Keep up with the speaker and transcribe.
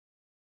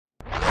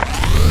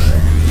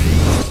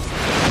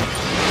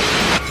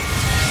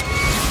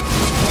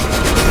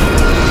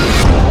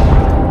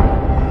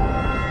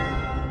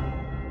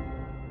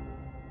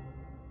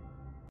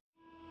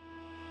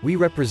We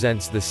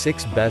represents the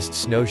 6 best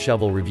snow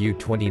shovel review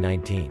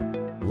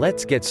 2019.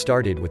 Let's get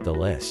started with the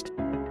list.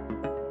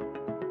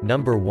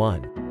 Number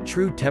 1.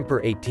 True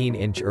Temper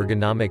 18-inch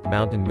ergonomic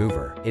mountain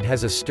mover. It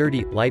has a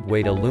sturdy,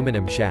 lightweight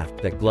aluminum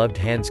shaft that gloved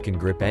hands can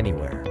grip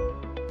anywhere.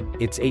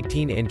 Its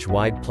 18-inch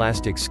wide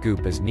plastic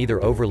scoop is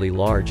neither overly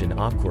large and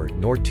awkward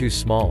nor too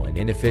small and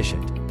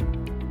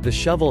inefficient. The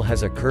shovel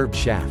has a curved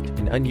shaft,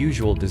 an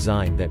unusual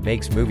design that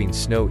makes moving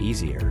snow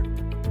easier.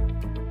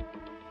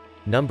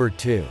 Number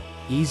 2.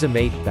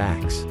 Easimate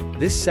Backs.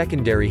 This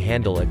secondary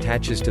handle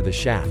attaches to the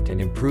shaft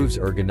and improves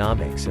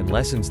ergonomics and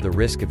lessens the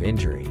risk of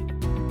injury.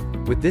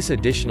 With this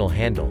additional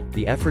handle,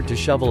 the effort to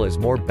shovel is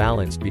more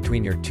balanced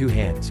between your two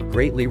hands,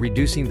 greatly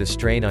reducing the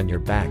strain on your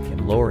back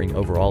and lowering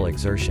overall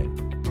exertion.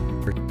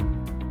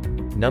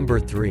 Number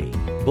 3.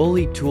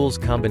 Bully Tools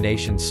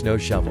Combination Snow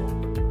Shovel.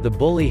 The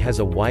Bully has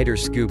a wider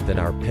scoop than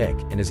our pick,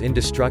 and is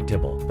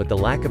indestructible, but the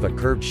lack of a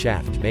curved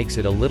shaft makes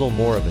it a little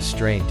more of a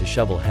strain to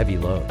shovel heavy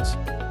loads.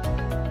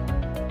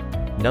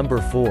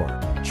 Number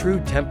 4. True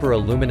Temper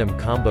Aluminum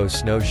Combo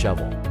Snow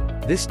Shovel.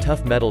 This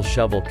tough metal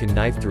shovel can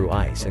knife through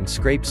ice and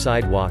scrape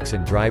sidewalks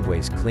and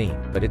driveways clean,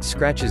 but it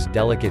scratches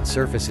delicate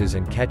surfaces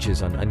and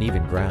catches on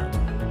uneven ground.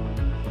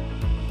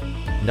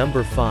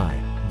 Number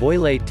 5.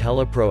 Boyle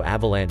Telepro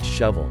Avalanche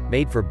Shovel.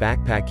 Made for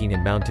backpacking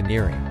and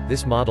mountaineering,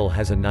 this model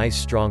has a nice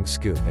strong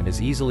scoop and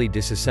is easily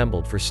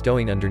disassembled for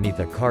stowing underneath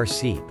a car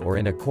seat or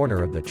in a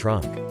corner of the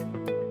trunk.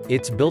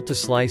 It's built to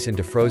slice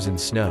into frozen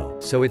snow,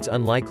 so it's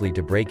unlikely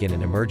to break in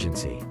an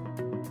emergency.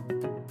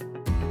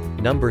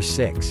 Number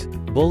 6.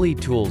 Bully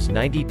Tools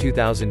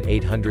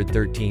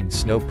 92813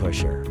 Snow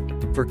Pusher.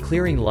 For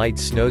clearing light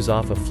snows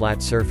off a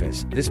flat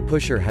surface, this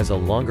pusher has a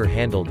longer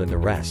handle than the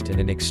rest and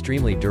an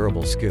extremely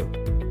durable scoop.